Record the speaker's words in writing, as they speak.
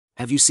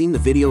Have you seen the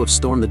video of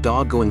Storm the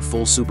dog going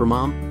full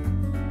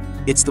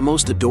supermom? It's the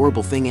most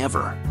adorable thing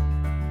ever.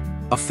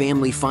 A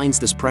family finds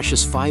this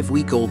precious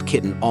 5-week-old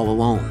kitten all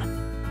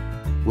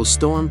alone. Will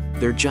Storm,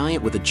 their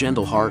giant with a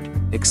gentle heart,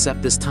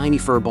 accept this tiny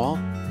furball?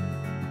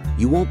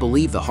 You won't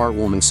believe the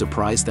heartwarming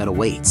surprise that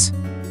awaits.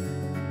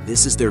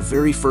 This is their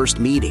very first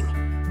meeting.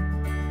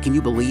 Can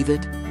you believe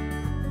it?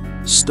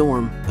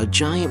 Storm, a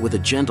giant with a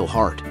gentle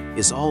heart,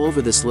 is all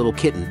over this little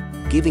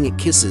kitten, giving it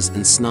kisses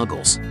and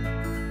snuggles.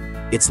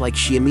 It's like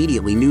she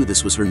immediately knew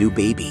this was her new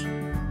baby.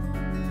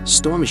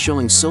 Storm is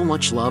showing so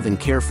much love and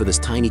care for this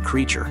tiny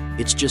creature,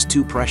 it's just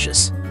too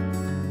precious.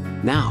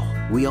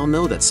 Now, we all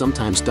know that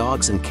sometimes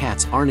dogs and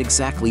cats aren't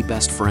exactly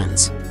best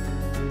friends.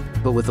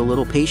 But with a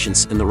little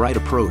patience and the right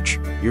approach,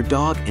 your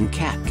dog and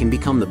cat can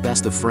become the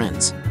best of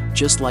friends,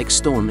 just like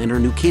Storm and her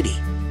new kitty.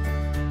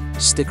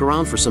 Stick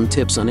around for some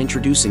tips on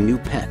introducing new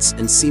pets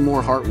and see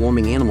more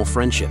heartwarming animal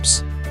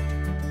friendships.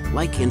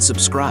 Like and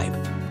subscribe.